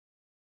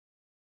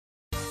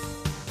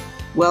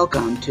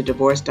Welcome to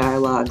Divorce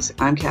Dialogues.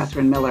 I'm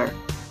Catherine Miller.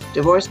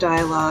 Divorce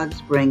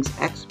Dialogues brings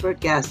expert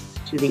guests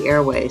to the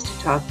airways to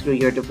talk through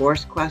your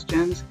divorce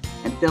questions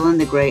and fill in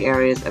the gray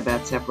areas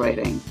about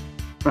separating.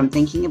 From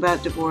thinking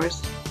about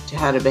divorce, to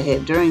how to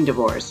behave during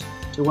divorce,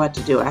 to what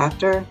to do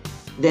after,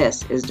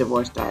 this is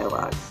Divorce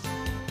Dialogues.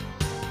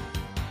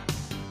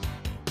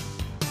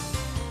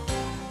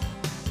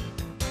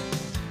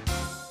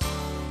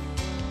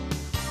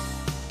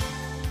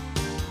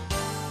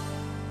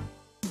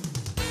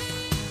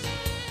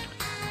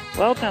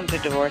 Welcome to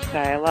Divorce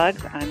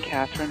Dialogues. I'm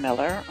Catherine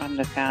Miller. I'm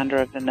the founder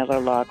of the Miller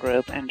Law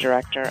Group and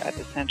director at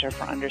the Center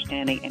for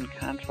Understanding in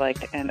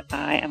Conflict, and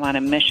I am on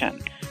a mission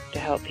to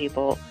help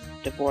people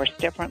divorce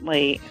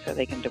differently so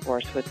they can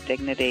divorce with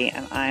dignity.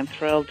 And I'm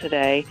thrilled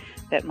today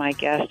that my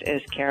guest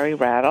is Carrie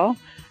Rattle.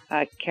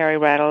 Carrie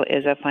Rattle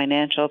is a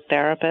financial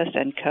therapist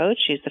and coach.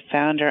 She's the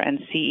founder and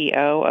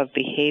CEO of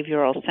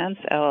Behavioral Sense,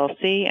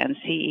 LLC, and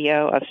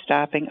CEO of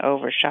Stopping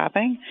Over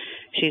Shopping.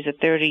 She's a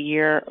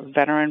 30-year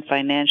veteran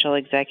financial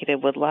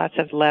executive with lots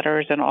of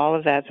letters and all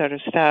of that sort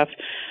of stuff.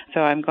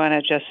 So I'm going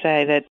to just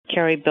say that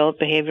Carrie built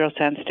Behavioral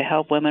Sense to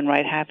help women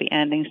write happy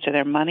endings to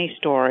their money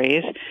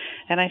stories.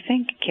 And I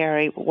think,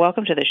 Carrie,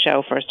 welcome to the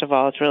show, first of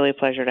all. It's really a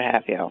pleasure to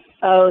have you.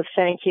 Oh,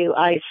 thank you.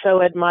 I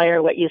so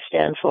admire what you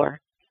stand for.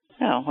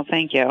 Oh, well,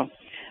 thank you.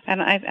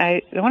 And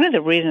I one of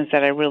the reasons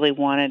that I really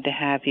wanted to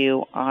have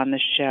you on the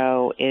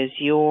show is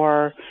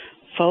your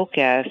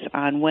focus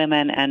on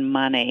women and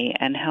money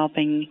and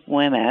helping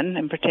women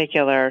in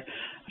particular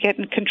get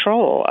in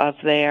control of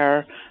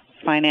their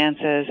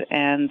finances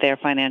and their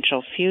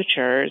financial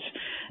futures.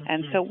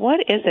 And so what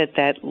is it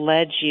that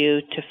led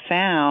you to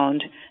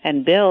found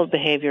and build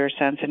Behavior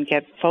Sense and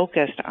get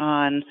focused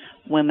on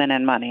women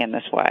and money in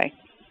this way?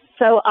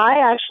 So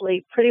I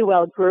actually pretty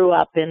well grew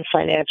up in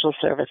financial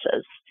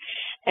services,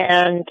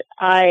 and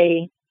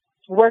I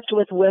worked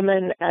with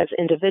women as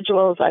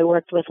individuals. I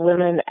worked with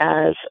women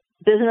as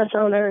business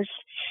owners,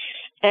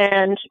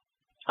 and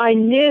I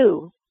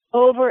knew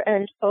over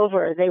and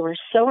over they were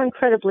so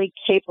incredibly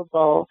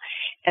capable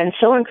and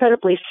so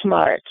incredibly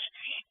smart,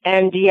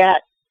 and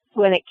yet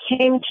when it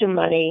came to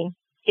money,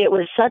 it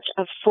was such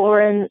a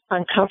foreign,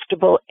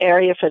 uncomfortable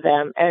area for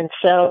them. And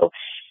so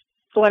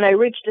when I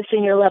reached the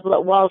senior level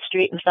at Wall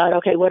Street and thought,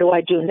 okay, what do I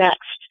do next?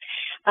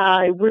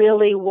 I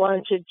really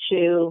wanted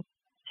to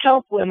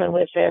help women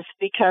with this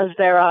because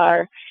there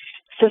are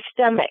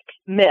systemic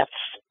myths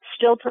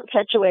still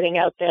perpetuating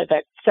out there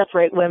that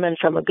separate women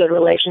from a good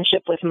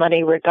relationship with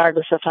money,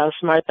 regardless of how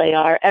smart they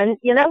are. And,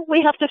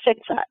 we have to fix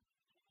that.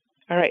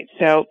 All right.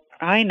 So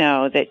I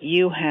know that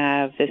you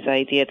have this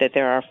idea that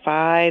there are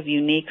 5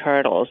 unique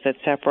hurdles that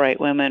separate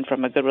women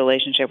from a good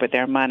relationship with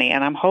their money.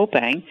 And I'm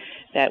hoping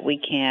that we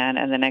can,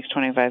 in the next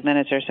 25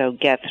 minutes or so,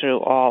 get through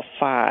all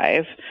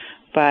 5.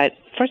 But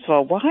first of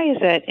all, why is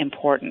it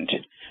important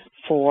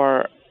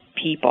for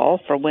people,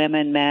 for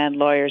women, men,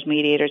 lawyers,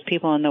 mediators,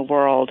 people in the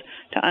world,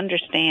 to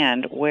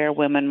understand where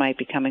women might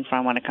be coming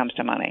from when it comes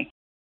to money?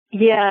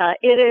 Yeah,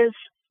 it is.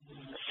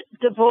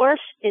 Divorce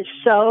is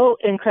so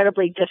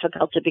incredibly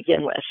difficult to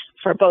begin with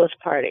for both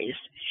parties,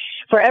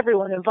 for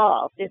everyone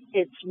involved.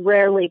 It's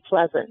rarely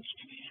pleasant.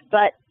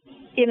 But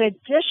in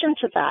addition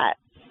to that,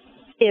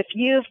 if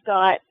you've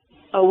got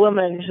a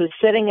woman who's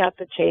sitting at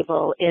the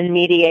table in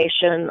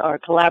mediation or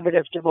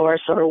collaborative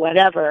divorce or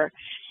whatever,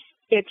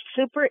 it's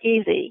super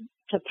easy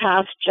to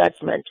pass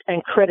judgment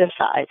and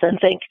criticize and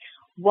think,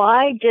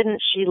 why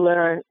didn't she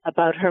learn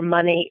about her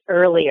money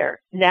earlier?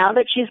 Now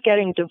that she's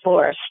getting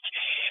divorced,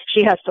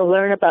 she has to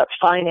learn about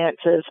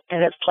finances,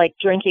 and it's like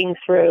drinking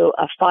through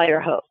a fire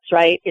hose,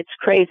 right? It's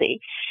crazy.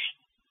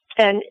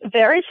 And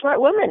very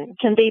smart women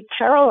can be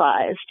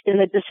paralyzed in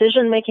the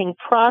decision-making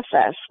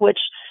process, which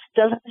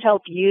doesn't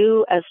help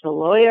you as the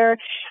lawyer,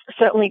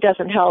 certainly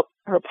doesn't help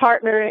her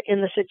partner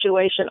in the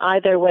situation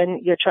either when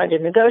you're trying to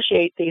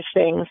negotiate these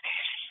things.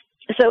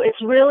 So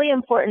it's really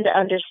important to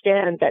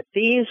understand that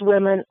these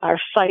women are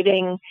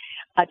fighting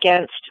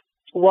against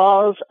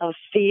walls of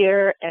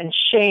fear and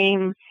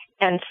shame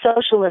and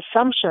social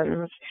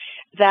assumptions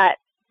that,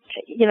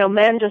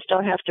 men just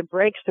don't have to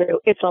break through.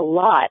 It's a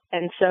lot.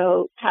 And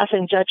so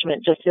passing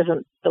judgment just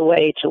isn't the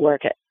way to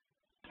work it.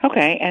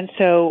 Okay. And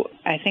so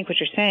I think what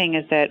you're saying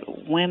is that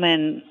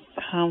women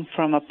come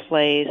from a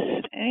place,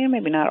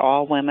 maybe not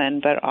all women,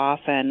 but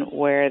often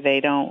where they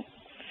don't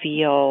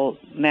feel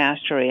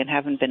mastery and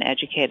haven't been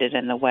educated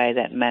in the way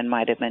that men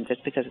might have been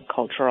just because of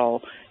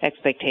cultural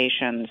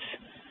expectations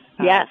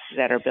yes.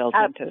 That are built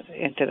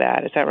into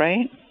that. Is that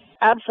right?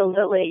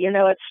 Absolutely.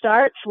 It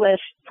starts with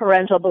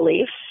parental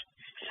beliefs.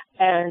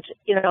 And,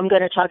 I'm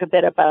going to talk a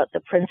bit about the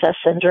princess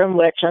syndrome,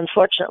 which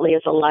unfortunately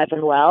is alive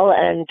and well,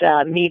 and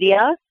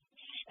media,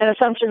 and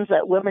assumptions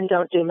that women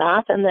don't do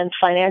math, and then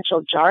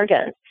financial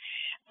jargon.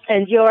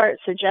 And your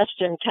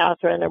suggestion,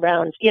 Catherine,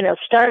 around,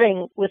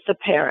 starting with the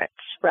parents,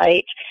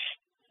 right?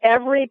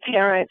 Every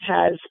parent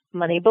has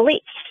money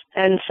beliefs.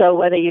 And so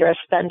whether you're a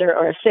spender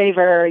or a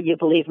saver, you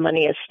believe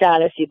money is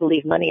status, you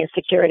believe money is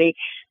security,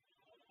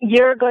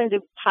 you're going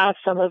to pass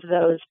some of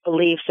those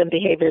beliefs and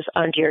behaviors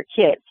onto your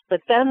kids.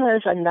 But then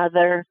there's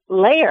another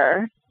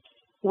layer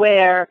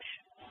where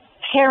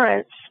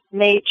parents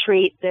may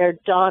treat their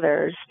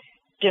daughters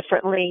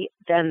differently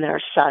than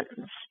their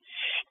sons.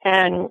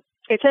 And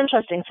it's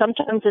interesting.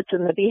 Sometimes it's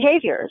in the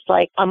behaviors.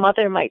 Like a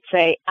mother might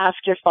say, ask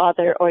your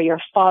father, or your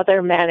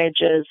father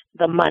manages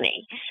the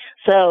money.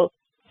 So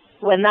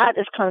when that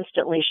is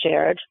constantly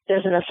shared,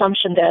 there's an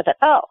assumption there that,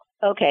 oh,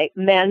 okay,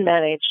 men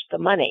manage the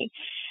money.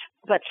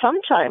 But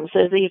sometimes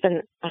there's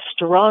even a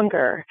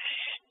stronger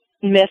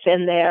myth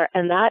in there,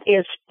 and that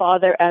is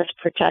father as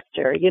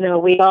protector. You know,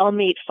 we all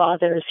meet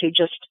fathers who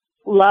just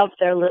love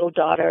their little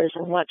daughters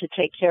and want to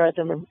take care of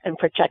them and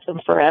protect them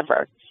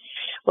forever.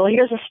 Well,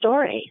 here's a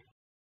story.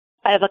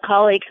 I have a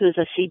colleague who's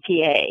a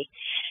CPA.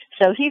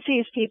 So he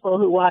sees people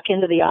who walk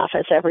into the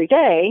office every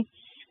day.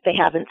 They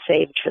haven't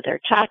saved for their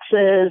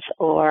taxes,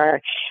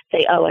 or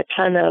they owe a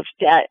ton of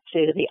debt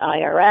to the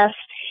IRS.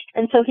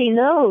 And so he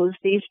knows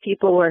these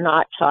people were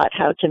not taught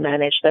how to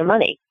manage their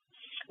money.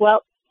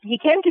 Well, he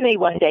came to me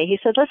one day. He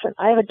said, listen,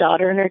 I have a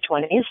daughter in her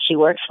 20s. She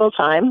works full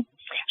time.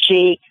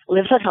 She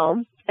lives at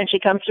home. And she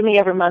comes to me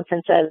every month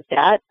and says,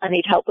 Dad, I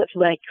need help with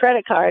my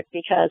credit card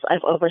because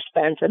I've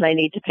overspent and I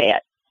need to pay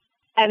it.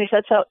 And he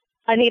said, so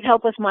I need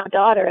help with my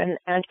daughter.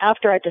 And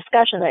after our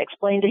discussion, I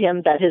explained to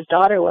him that his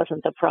daughter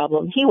wasn't the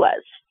problem. He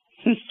was.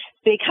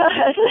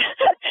 Because,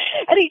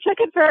 and he took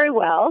it very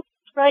well.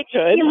 Right?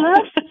 Good. He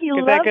loves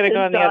that could have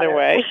gone the other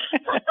way.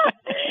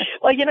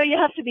 Well, you know, you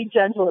have to be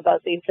gentle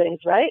about these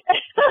things, right?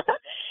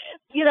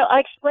 You know,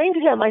 I explained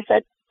to him, I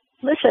said,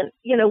 listen,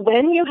 you know,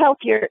 when you help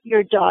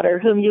your daughter,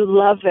 whom you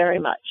love very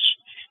much,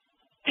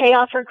 pay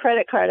off her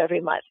credit card every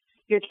month,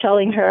 you're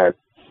telling her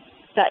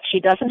that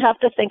she doesn't have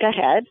to think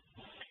ahead,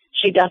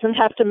 she doesn't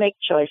have to make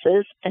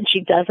choices, and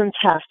she doesn't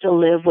have to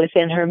live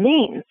within her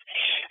means.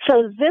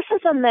 So this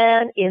is a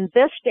man in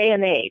this day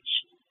and age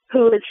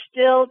who is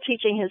still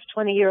teaching his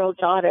 20-year-old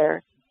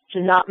daughter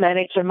to not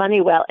manage her money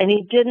well, and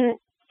he didn't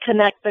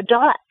connect the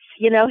dots.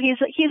 You know,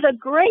 he's a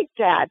great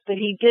dad, but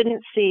he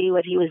didn't see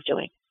what he was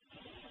doing.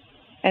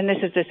 And this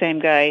is the same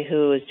guy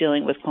who is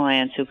dealing with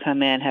clients who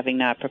come in having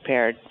not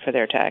prepared for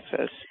their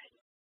taxes.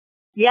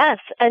 Yes,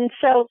 and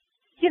so,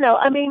 you know,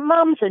 I mean,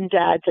 moms and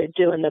dads are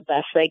doing the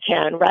best they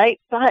can, right?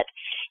 But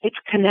it's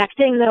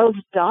connecting those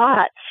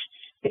dots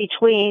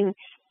between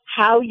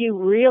how you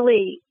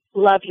really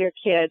love your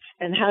kids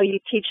and how you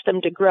teach them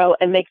to grow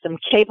and make them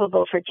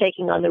capable for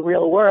taking on the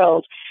real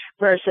world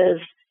versus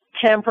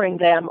pampering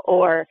them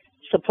or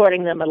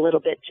supporting them a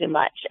little bit too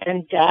much.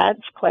 And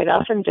dads quite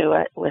often do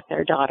it with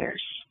their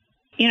daughters.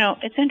 You know,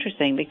 it's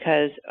interesting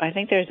because I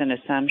think there's an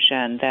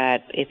assumption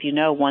that if you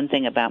know one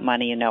thing about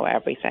money, you know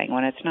everything,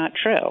 when it's not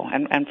true.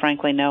 And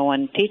frankly, no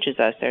one teaches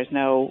us. There's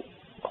no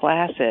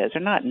classes,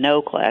 or not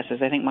no classes.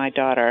 I think my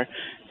daughter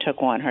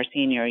took one her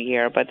senior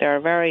year, but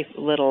there's very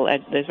little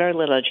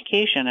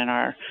education in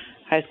our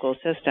high school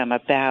system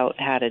about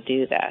how to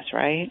do this,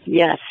 right?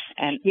 Yes.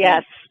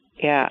 Yes.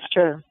 Yeah.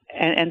 Sure.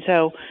 And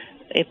so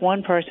if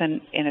one person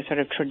in a sort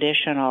of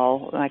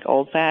traditional, like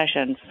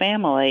old-fashioned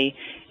family,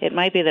 it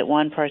might be that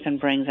one person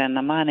brings in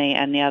the money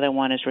and the other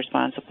one is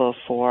responsible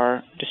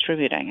for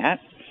distributing it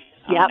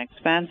on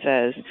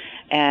expenses.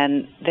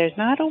 And there's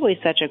not always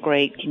such a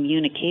great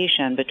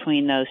communication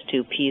between those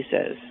two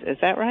pieces. Is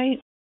that right?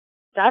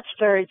 That's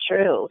very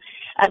true.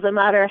 As a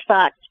matter of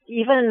fact,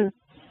 even,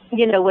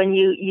 you know, when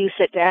you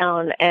sit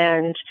down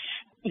and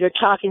you're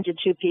talking to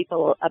two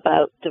people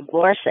about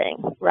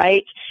divorcing,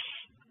 right?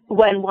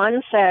 When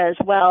one says,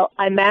 well,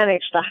 I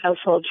manage the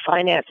household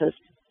finances,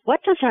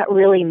 what does that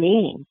really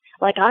mean?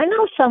 Like, I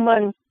know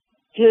someone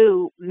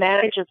who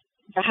manages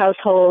the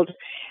household,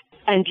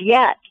 and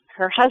yet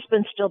her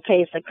husband still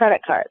pays the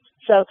credit cards.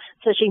 So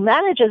she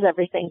manages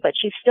everything, but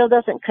she still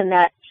doesn't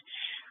connect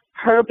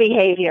her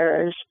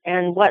behaviors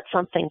and what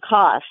something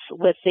costs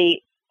with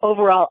the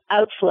overall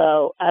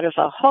outflow out of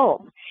a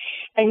home.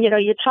 And, you know,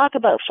 you talk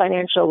about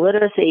financial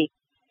literacy,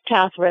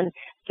 Catherine,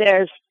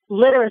 there's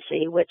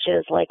literacy, which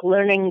is like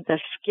learning the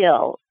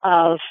skill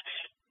of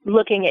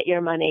looking at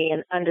your money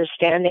and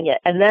understanding it.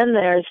 And then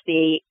there's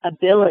the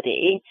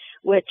ability,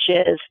 which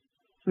is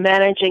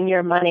managing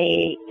your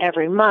money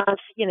every month,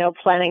 you know,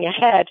 planning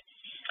ahead.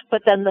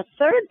 But then the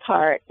third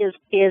part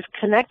is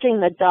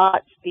connecting the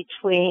dots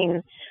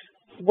between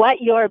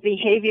what your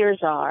behaviors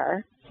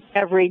are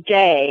every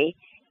day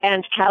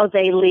and how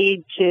they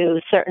lead to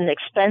certain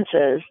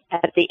expenses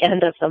at the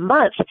end of the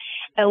month.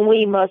 And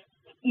we must,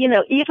 you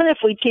know, even if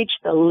we teach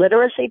the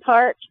literacy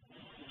part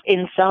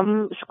in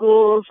some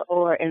schools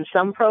or in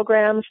some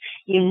programs,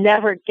 you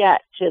never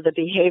get to the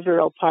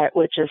behavioral part,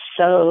 which is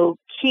so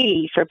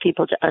key for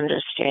people to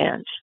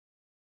understand.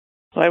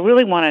 Well, I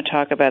really want to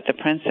talk about the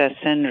princess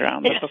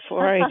syndrome, but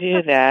before I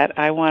do that,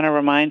 I want to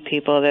remind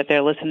people that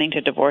they're listening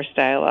to Divorce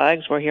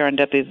Dialogues. We're here on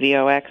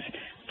WVOX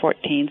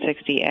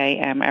 1460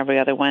 a.m. every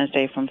other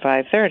Wednesday from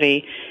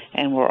 5:30,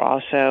 and we're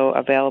also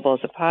available as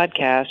a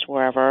podcast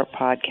wherever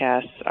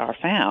podcasts are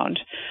found.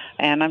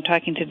 And I'm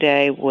talking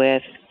today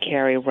with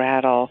Carrie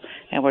Rattle,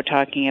 and we're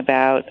talking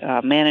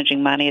about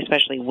managing money,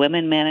 especially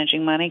women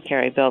managing money.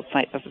 Carrie built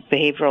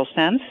Behavioral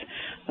Sense,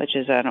 which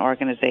is an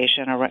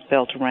organization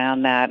built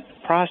around that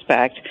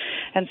prospect.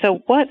 And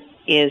so what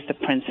is the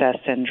princess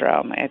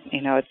syndrome?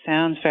 It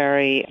sounds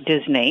very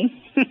Disney.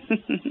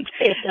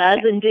 It does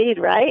indeed,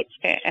 right?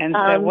 And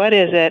so what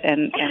is it,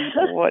 and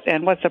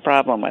what's the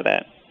problem with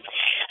it?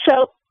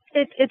 So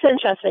it's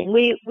interesting.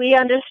 We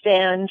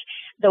understand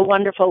the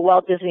wonderful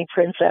Walt Disney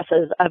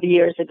princesses of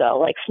years ago,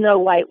 like Snow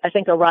White, I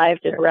think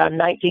arrived in around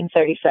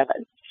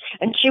 1937.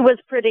 And she was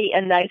pretty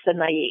and nice and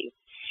naive.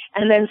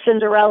 And then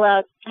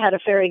Cinderella had a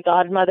fairy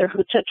godmother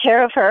who took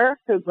care of her,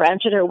 who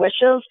granted her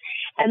wishes.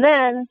 And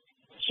then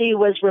she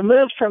was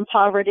removed from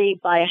poverty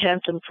by a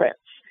handsome prince.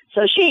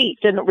 So she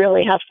didn't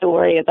really have to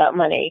worry about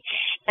money.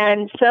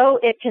 And so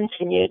it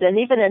continued. And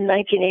even in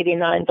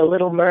 1989, The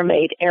Little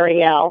Mermaid,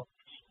 Ariel,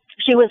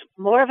 she was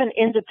more of an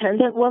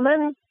independent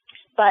woman,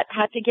 but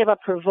had to give up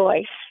her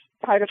voice,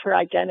 part of her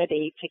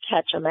identity, to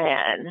catch a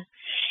man.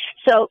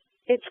 So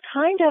it's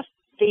kind of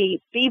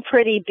the be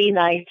pretty, be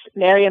nice,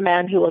 marry a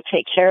man who will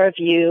take care of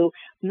you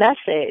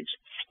message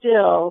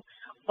still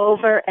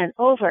over and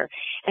over.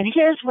 And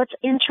here's what's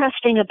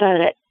interesting about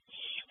it.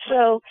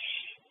 So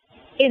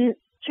in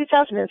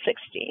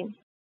 2016,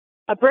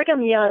 a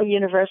Brigham Young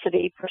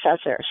University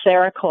professor,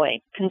 Sarah Coyne,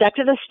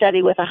 conducted a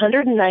study with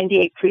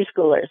 198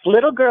 preschoolers,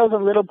 little girls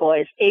and little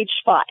boys,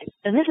 aged 5.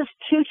 And this is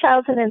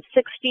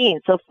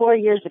 2016, so 4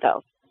 years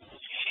ago.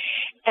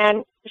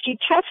 And she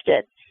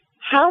tested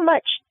how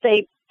much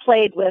they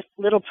played with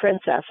little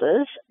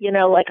princesses,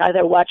 like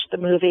either watched the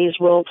movies,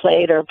 role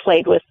played, or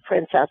played with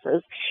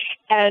princesses.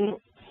 And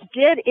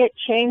did it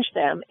change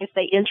them if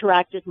they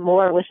interacted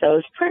more with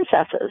those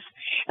princesses?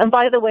 And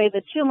by the way,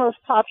 the two most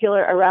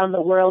popular around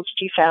the world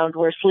she found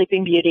were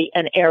Sleeping Beauty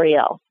and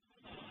Ariel.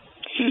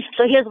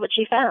 So here's what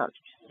she found.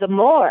 The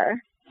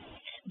more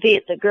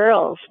the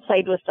girls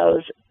played with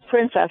those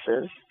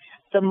princesses,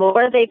 the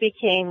more they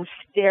became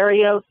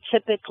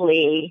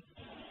stereotypically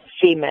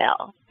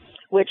female,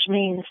 which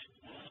means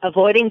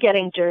avoiding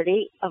getting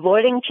dirty,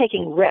 avoiding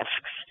taking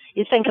risks.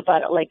 You think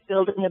about it like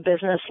building a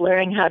business,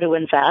 learning how to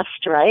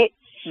invest, right?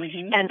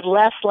 Mm-hmm. And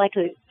less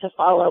likely to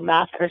follow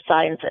math or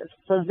sciences.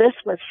 So this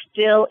was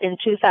still in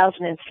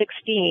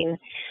 2016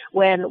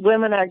 when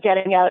women are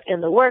getting out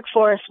in the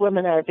workforce,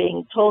 women are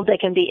being told they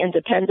can be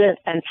independent,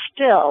 and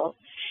still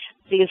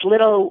these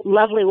little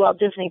lovely Walt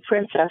Disney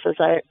princesses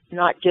are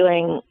not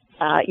doing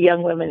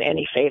young women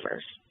any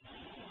favors.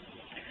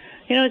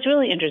 It's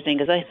really interesting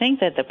because I think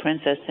that the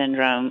princess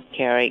syndrome,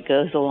 Carrie,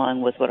 goes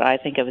along with what I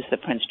think of as the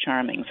Prince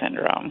Charming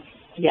syndrome.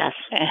 Yes.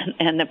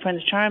 And the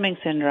Prince Charming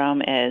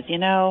syndrome is,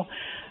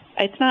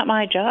 it's not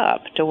my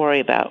job to worry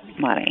about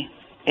money.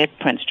 It's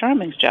Prince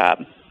Charming's job.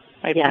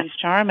 Right? Yes. Prince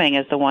Charming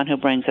is the one who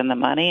brings in the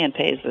money and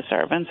pays the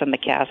servants and the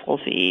castle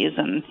fees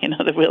and,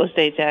 the real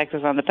estate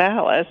taxes on the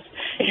palace,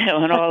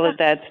 and all of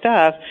that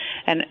stuff.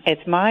 And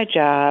it's my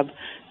job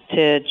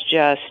to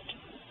just,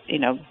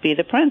 be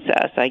the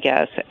princess, I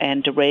guess,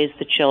 and to raise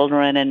the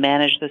children and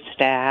manage the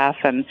staff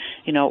and,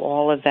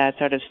 all of that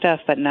sort of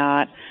stuff, but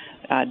not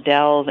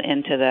delve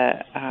into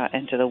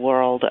the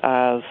world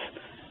of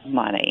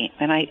money.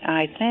 And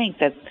I think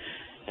that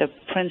the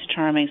Prince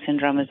Charming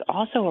syndrome is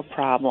also a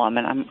problem,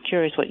 and I'm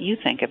curious what you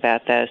think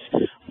about this,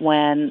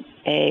 when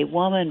a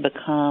woman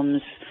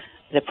becomes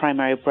the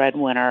primary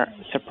breadwinner,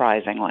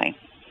 surprisingly.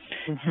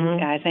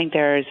 Mm-hmm. I think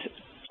there's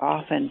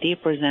often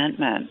deep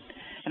resentment,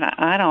 and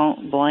I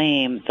don't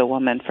blame the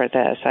woman for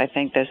this. I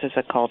think this is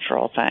a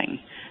cultural thing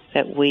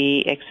that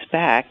we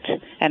expect,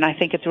 and I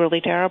think it's really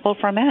terrible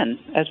for men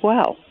as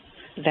well,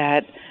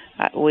 that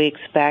we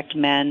expect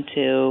men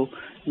to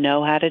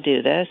know how to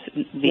do this,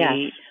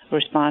 be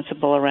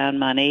responsible around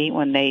money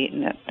when they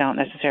don't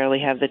necessarily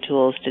have the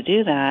tools to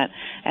do that.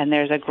 And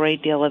there's a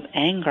great deal of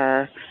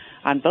anger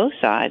on both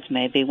sides,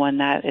 maybe, when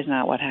that is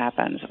not what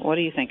happens. What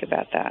do you think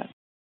about that?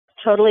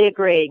 Totally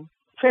agree.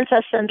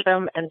 Princess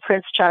syndrome and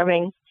Prince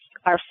Charming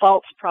are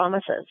false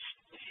promises.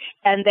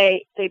 And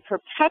they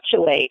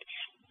perpetuate,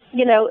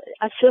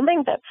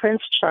 assuming that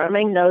Prince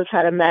Charming knows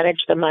how to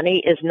manage the money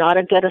is not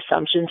a good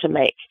assumption to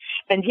make.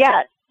 And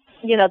yet,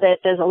 that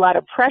there's a lot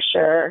of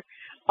pressure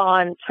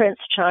on Prince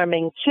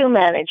Charming to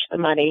manage the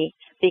money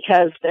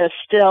because there's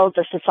still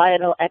the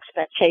societal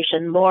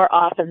expectation more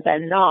often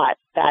than not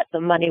that the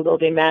money will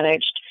be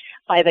managed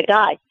by the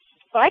guy.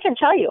 But I can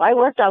tell you, I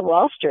worked on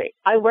Wall Street.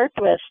 I worked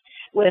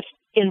with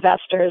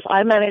investors.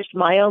 I managed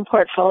my own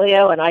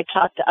portfolio, and I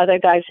talked to other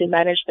guys who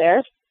managed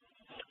theirs.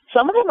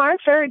 Some of them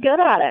aren't very good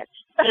at it.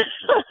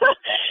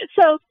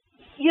 So,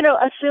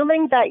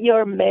 assuming that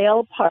your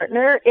male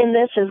partner in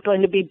this is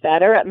going to be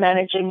better at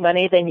managing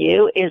money than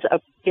you is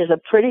a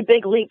pretty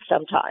big leap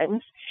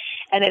sometimes.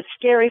 And it's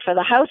scary for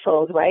the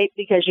household, right?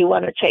 Because you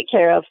want to take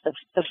care of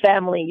the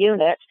family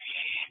unit.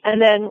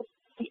 And then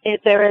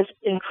there is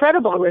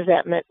incredible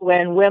resentment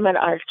when women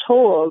are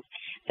told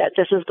that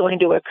this is going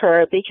to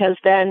occur, because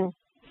then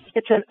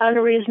it's an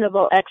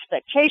unreasonable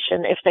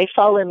expectation if they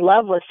fall in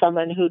love with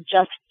someone who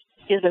just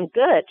isn't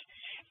good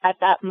at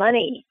that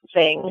money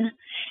thing.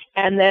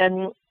 And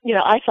then,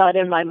 I saw it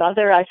in my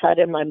mother. I saw it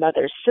in my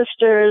mother's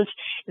sisters.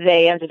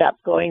 They ended up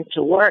going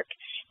to work,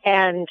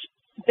 and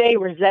they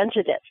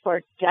resented it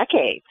for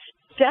decades.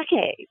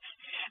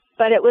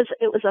 But it was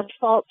a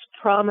false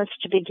promise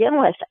to begin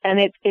with,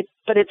 and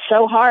but it's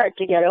so hard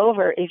to get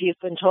over if you've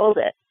been told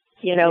it,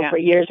 for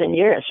years and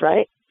years,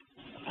 right?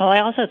 Well,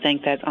 I also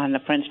think that on the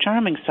Prince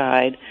Charming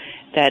side,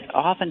 that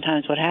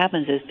oftentimes what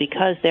happens is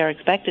because they're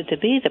expected to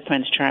be the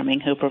Prince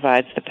Charming who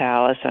provides the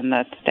palace and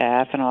the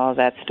staff and all of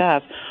that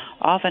stuff,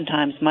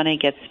 oftentimes money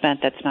gets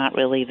spent that's not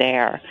really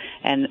there.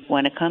 And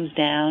when it comes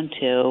down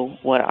to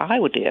what I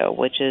would do,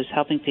 which is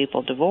helping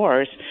people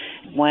divorce,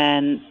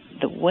 when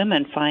the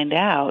women find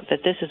out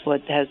that this is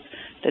that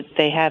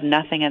they have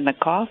nothing in the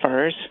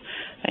coffers,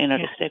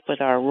 to stick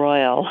with our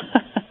royal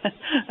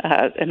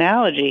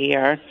analogy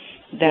here,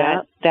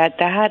 that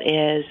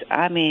is,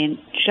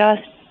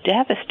 just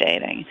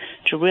devastating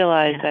to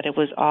realize that it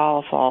was all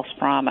a false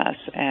promise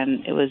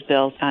and it was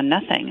built on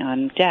nothing,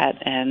 on debt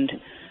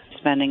and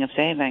spending of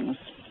savings.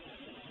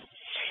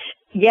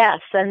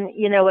 Yes, and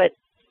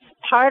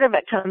part of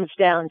it comes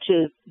down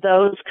to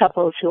those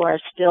couples who are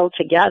still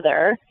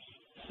together.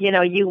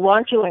 You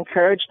want to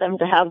encourage them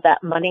to have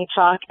that money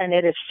talk, and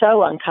it is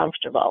so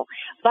uncomfortable.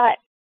 But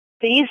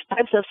these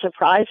types of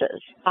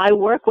surprises, I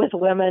work with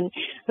women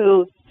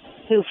who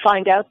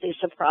find out these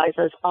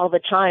surprises all the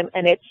time,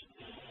 and it's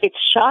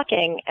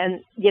shocking.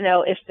 And,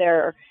 if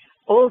they're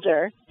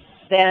older,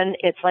 then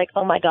it's like,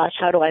 oh my gosh,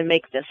 how do I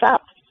make this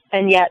up?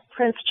 And yet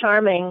Prince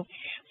Charming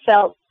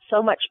felt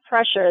so much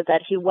pressure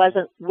that he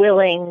wasn't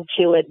willing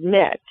to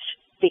admit,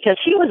 because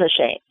he was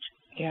ashamed,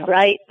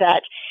 right?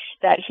 That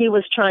he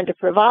was trying to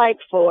provide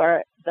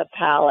for the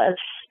palace,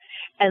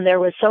 and there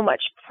was so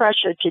much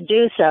pressure to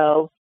do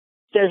so.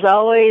 There's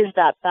always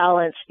that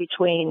balance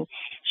between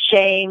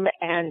shame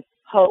and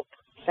hope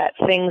that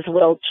things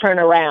will turn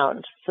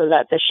around so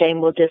that the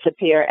shame will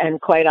disappear, and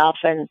quite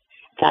often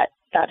that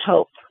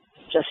hope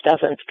just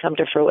doesn't come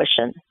to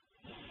fruition.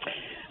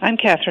 I'm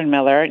Catherine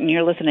Miller, and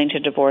you're listening to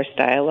Divorce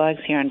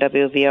Dialogues here on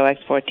WVOX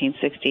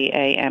 1460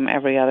 AM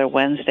every other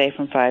Wednesday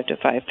from 5 to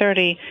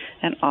 5:30,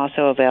 and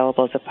also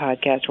available as a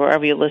podcast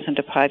wherever you listen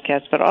to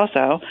podcasts, but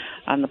also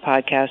on the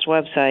podcast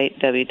website,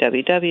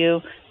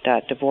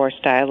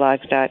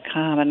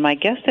 www.divorcedialogues.com. And my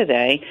guest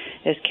today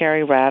is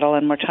Carrie Rattle,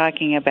 and we're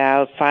talking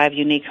about 5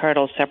 unique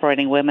hurdles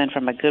separating women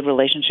from a good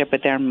relationship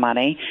with their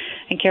money.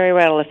 And Carrie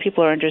Rattle, if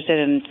people are interested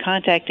in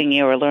contacting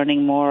you or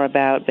learning more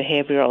about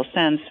behavioral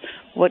sense,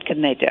 what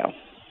can they do?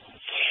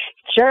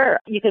 Sure.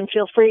 You can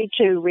feel free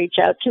to reach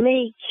out to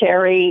me,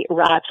 Carrie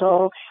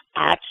Rattle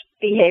at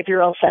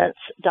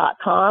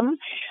behavioralsense.com.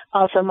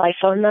 Also, my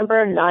phone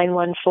number,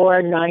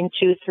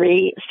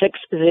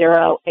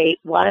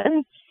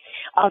 914-923-6081.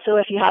 Also,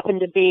 if you happen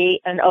to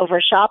be an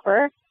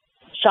over-shopper,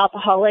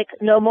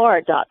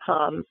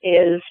 shopaholic.com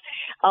is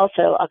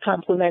also a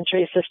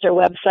complimentary sister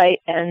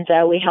website, and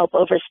we help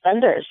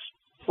overspenders.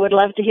 Would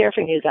love to hear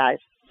from you guys.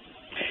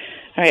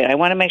 All right, I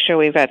want to make sure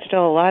we've got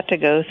still a lot to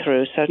go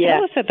through. So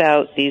tell us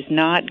about these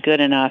not good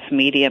enough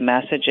media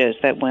messages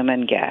that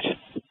women get.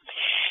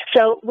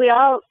 So we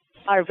all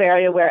are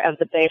very aware of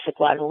the basic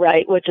one,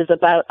 right, which is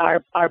about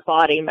our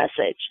body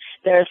message.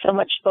 There's so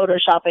much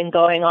photoshopping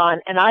going on,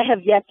 and I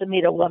have yet to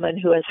meet a woman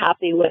who is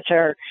happy with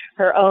her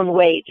own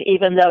weight,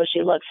 even though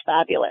she looks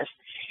fabulous.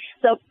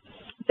 So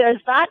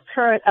there's that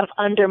current of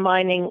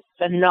undermining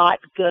the not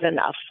good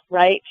enough,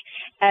 right?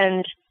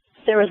 And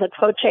there is a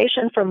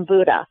quotation from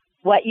Buddha: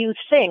 what you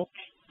think,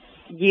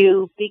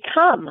 you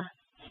become.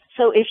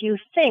 So if you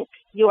think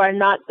you are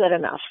not good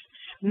enough,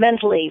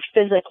 mentally,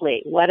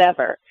 physically,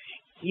 whatever,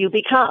 you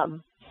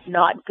become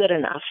not good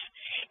enough.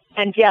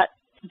 And yet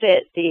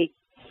the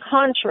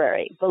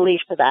contrary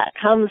belief to that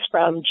comes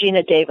from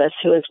Gina Davis,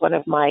 who is one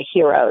of my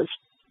heroes.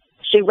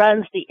 She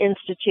runs the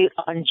Institute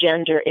on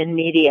Gender in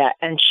Media,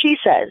 and she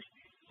says,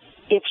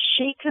 if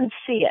she can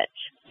see it,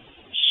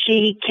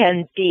 she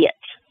can be it.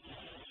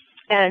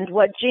 And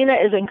what Gina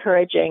is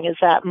encouraging is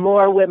that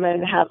more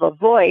women have a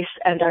voice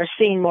and are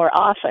seen more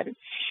often.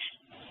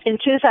 In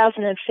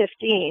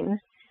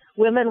 2015,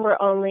 women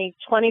were only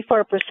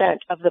 24%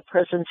 of the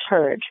persons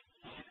heard,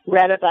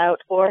 read about,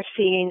 or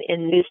seen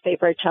in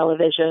newspaper,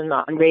 television,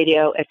 on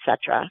radio,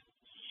 etc.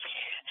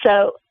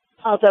 So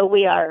although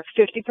we are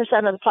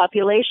 50% of the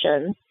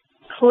population,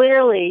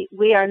 clearly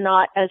we are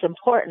not as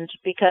important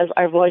because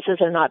our voices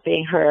are not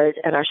being heard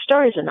and our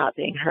stories are not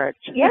being heard.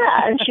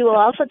 Yeah, and she will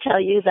also tell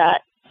you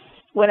that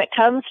when it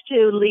comes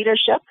to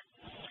leadership,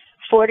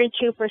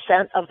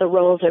 42% of the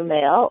roles are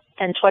male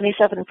and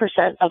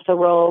 27% of the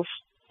roles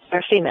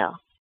are female.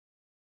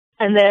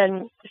 And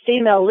then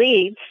female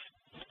leads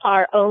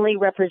are only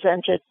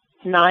represented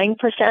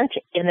 9%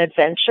 in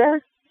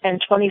adventure and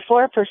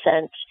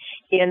 24%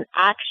 in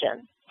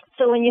action.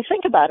 So when you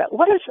think about it,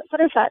 what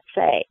does that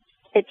say?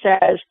 It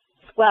says,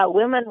 well,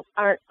 women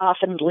aren't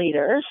often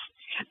leaders.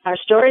 Our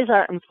stories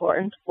aren't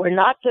important. We're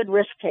not good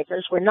risk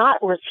takers.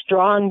 We're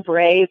strong,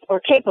 brave, or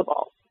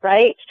capable,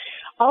 right?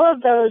 All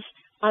of those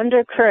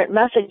undercurrent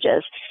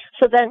messages.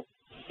 So then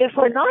if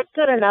we're not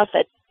good enough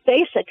at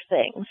basic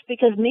things,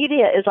 because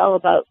media is all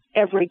about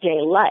everyday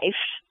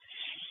life,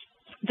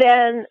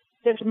 then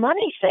this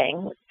money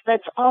thing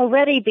that's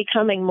already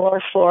becoming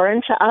more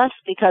foreign to us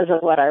because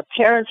of what our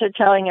parents are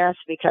telling us,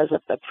 because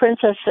of the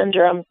princess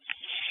syndrome,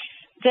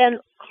 then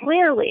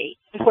clearly,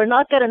 if we're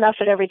not good enough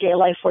at everyday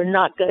life, we're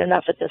not good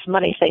enough at this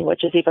money thing,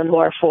 which is even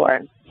more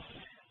foreign.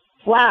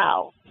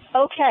 Wow.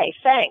 Okay,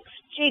 thanks.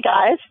 Gee,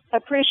 guys,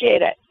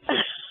 appreciate it.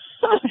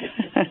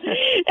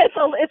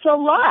 It's a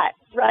lot,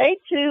 right,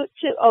 to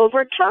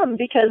overcome,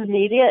 because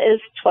media is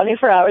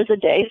 24 hours a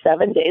day,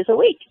 7 days a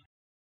week.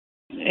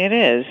 It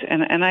is,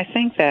 and I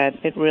think that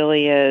it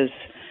really is.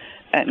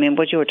 I mean,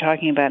 what you were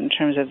talking about in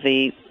terms of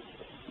the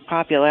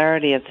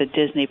popularity of the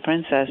Disney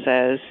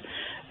princesses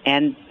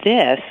and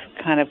this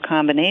kind of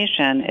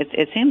combination,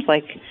 it seems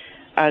like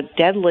a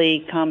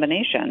deadly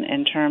combination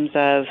in terms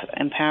of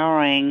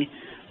empowering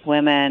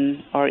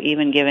women, or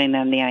even giving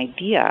them the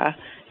idea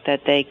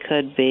that they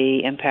could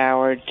be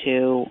empowered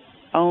to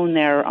own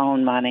their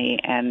own money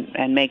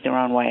and make their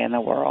own way in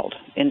the world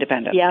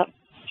independently. Yep.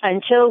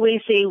 Until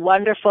we see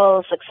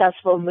wonderful,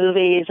 successful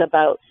movies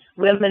about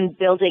women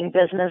building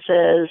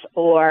businesses,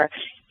 or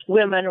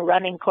women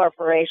running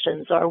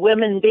corporations, or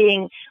women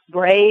being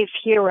brave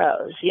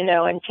heroes,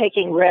 and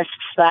taking risks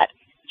that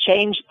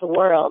change the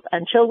world.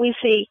 Until we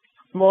see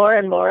more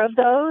and more of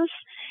those,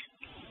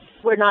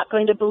 we're not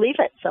going to believe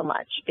it so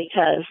much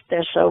because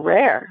they're so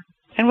rare.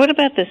 And what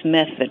about this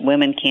myth that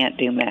women can't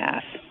do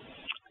math?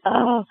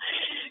 Oh,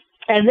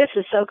 and this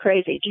is so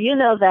crazy. Do you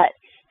know that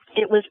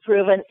it was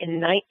proven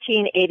in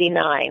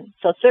 1989,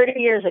 so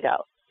 30 years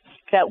ago,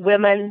 that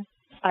women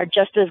are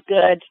just as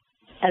good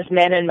as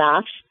men in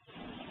math?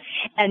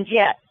 And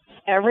yet,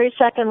 every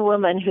second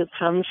woman who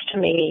comes to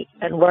me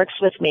and works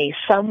with me,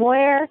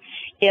 somewhere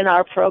in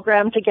our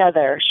program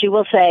together, she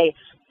will say,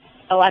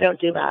 oh, I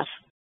don't do math.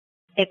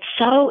 It's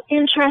so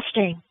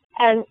interesting.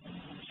 And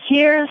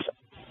here's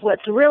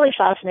what's really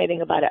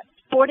fascinating about it.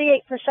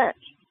 48%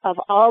 of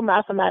all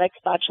mathematics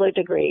bachelor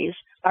degrees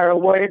are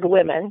awarded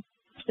women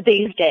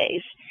these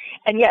days.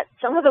 And yet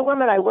some of the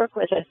women I work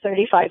with are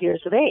 35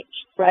 years of age,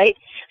 right?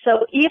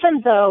 So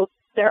even though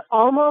they're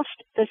almost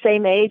the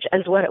same age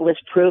as when it was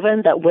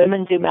proven that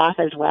women do math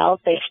as well,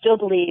 they still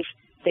believe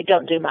they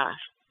don't do math.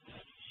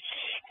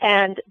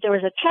 And there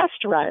was a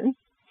test run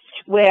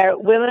where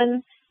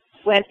women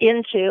went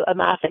into a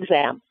math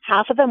exam.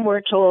 Half of them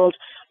were told,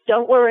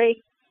 don't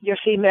worry, you're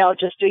female,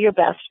 just do your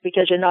best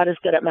because you're not as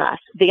good at math.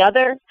 The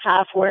other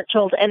half weren't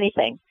told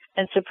anything.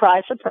 And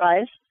surprise,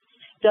 surprise,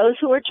 those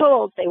who were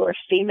told they were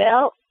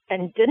female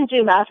and didn't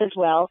do math as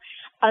well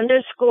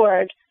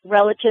underscored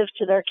relative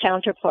to their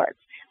counterparts.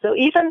 So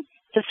even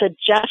the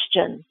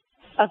suggestion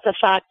of the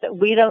fact that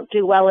we don't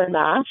do well in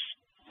math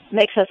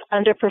makes us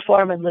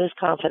underperform and lose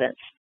confidence.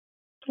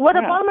 What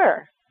a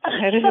bummer.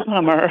 It is a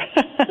bummer.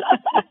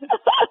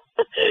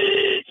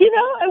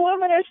 And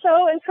women are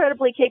so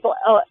incredibly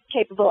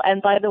capable.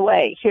 And by the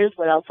way, here's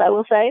what else I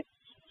will say.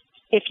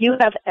 If you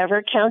have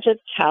ever counted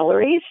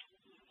calories,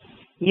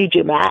 you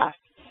do math.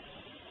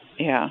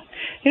 Yeah.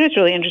 It's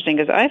really interesting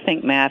because I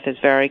think math is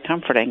very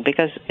comforting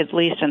because at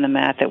least in the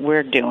math that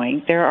we're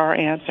doing, there are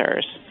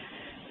answers,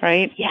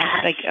 right? Yes.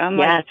 Like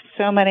unlike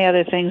so many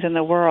other things in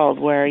the world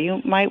where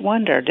you might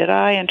wonder, did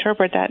I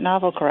interpret that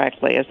novel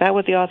correctly? Is that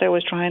what the author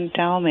was trying to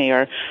tell me?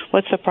 Or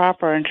what's the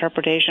proper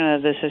interpretation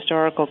of this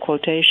historical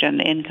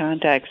quotation in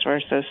context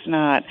versus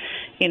not?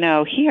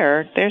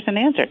 Here, there's an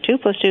answer. 2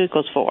 + 2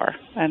 = 4.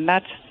 And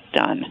that's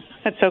done.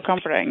 That's so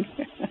comforting.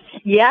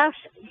 Yes.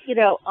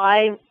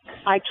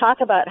 I talk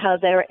about how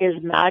there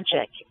is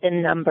magic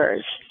in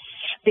numbers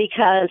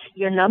because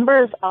your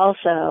numbers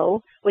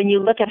also, when you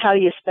look at how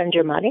you spend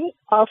your money,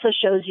 also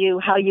shows you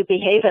how you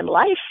behave in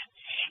life.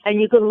 And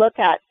you can look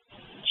at,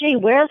 gee,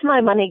 where's my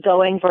money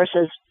going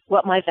versus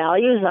what my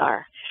values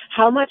are?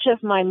 How much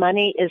of my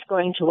money is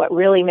going to what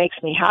really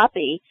makes me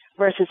happy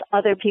versus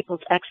other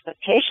people's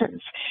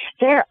expectations?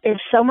 There is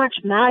so much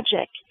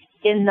magic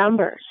in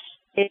numbers.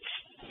 It's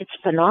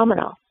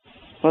phenomenal.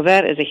 Well,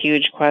 that is a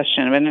huge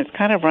question, and it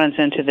kind of runs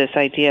into this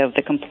idea of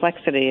the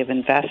complexity of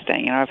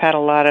investing. I've had a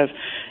lot of,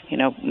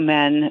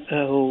 men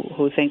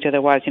who think to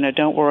their wives,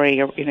 don't worry,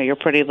 your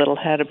pretty little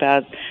head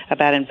about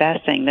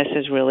investing. This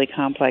is really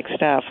complex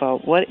stuff. Well,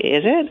 what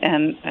is it,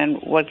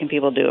 and what can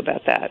people do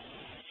about that?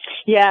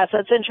 Yeah, so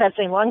it's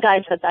interesting. One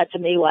guy said that to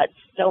me once.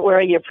 Don't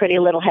worry, your pretty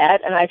little head,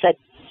 and I said,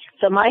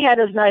 so my head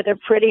is neither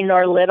pretty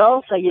nor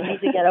little, so you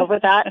need to get over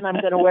that, and I'm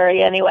going to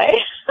worry anyway.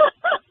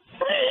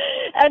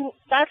 And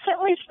that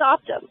certainly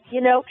stopped him,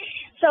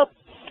 So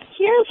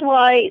here's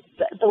why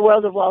the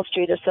world of Wall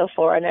Street is so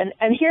foreign.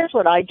 And here's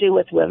what I do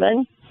with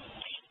women.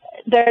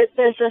 There's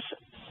this,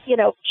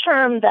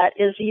 term that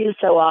is used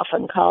so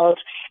often called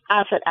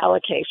asset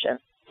allocation.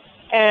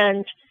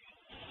 And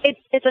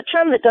it's a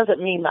term that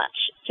doesn't mean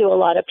much to a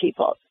lot of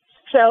people.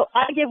 So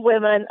I give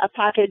women a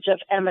package of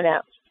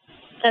M&Ms.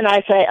 And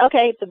I say,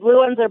 okay, the blue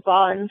ones are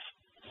bonds,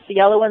 the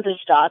yellow ones are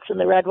stocks, and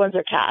the red ones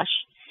are cash.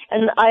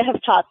 And I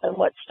have taught them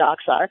what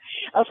stocks are.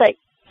 I'll say,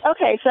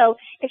 okay, so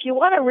if you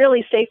want a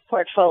really safe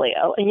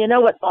portfolio, and you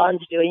know what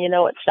bonds do and you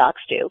know what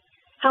stocks do,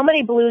 how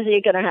many blues are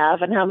you going to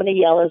have and how many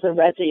yellows and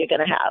reds are you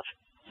going to have?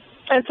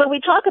 And so we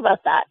talk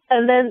about that.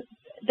 And then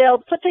they'll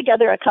put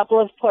together a couple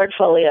of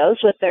portfolios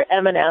with their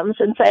M&Ms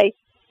and say,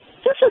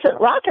 this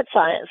isn't rocket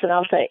science. And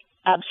I'll say,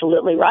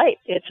 absolutely right.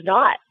 It's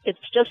not. It's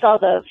just all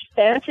the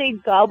fancy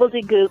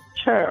gobbledygook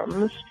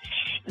terms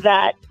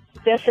that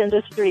this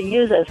industry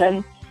uses.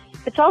 And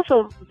it's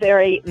also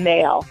very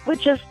male,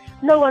 which is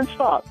no one's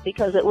fault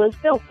because it was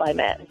built by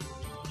men.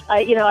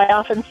 I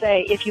often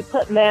say if you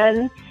put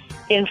men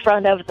in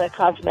front of the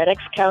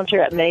cosmetics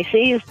counter at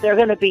Macy's, they're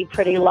going to be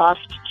pretty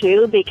lost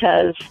too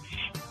because,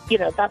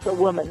 that's a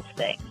woman's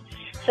thing.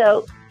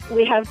 So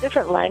we have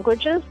different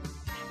languages,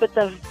 but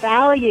the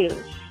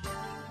values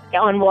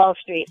on Wall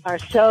Street are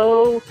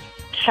so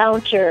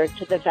counter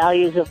to the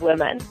values of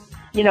women.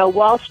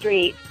 Wall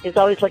Street is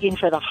always looking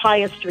for the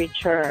highest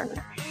return,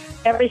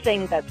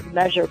 everything that's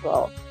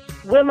measurable.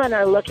 Women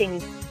are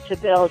looking to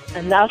build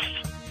enough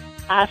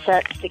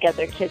assets to get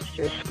their kids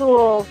through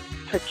school,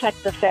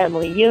 protect the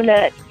family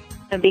unit,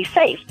 and be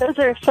safe. Those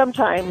are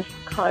sometimes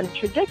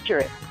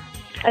contradictory.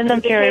 And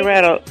then Carrie,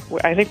 Rattle,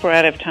 I think we're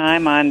out of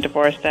time on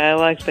Divorce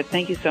Dialogues, but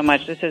thank you so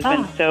much. This has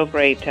been so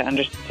great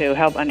to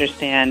help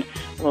understand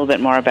a little bit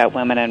more about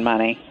women and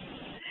money.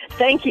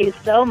 Thank you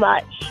so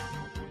much.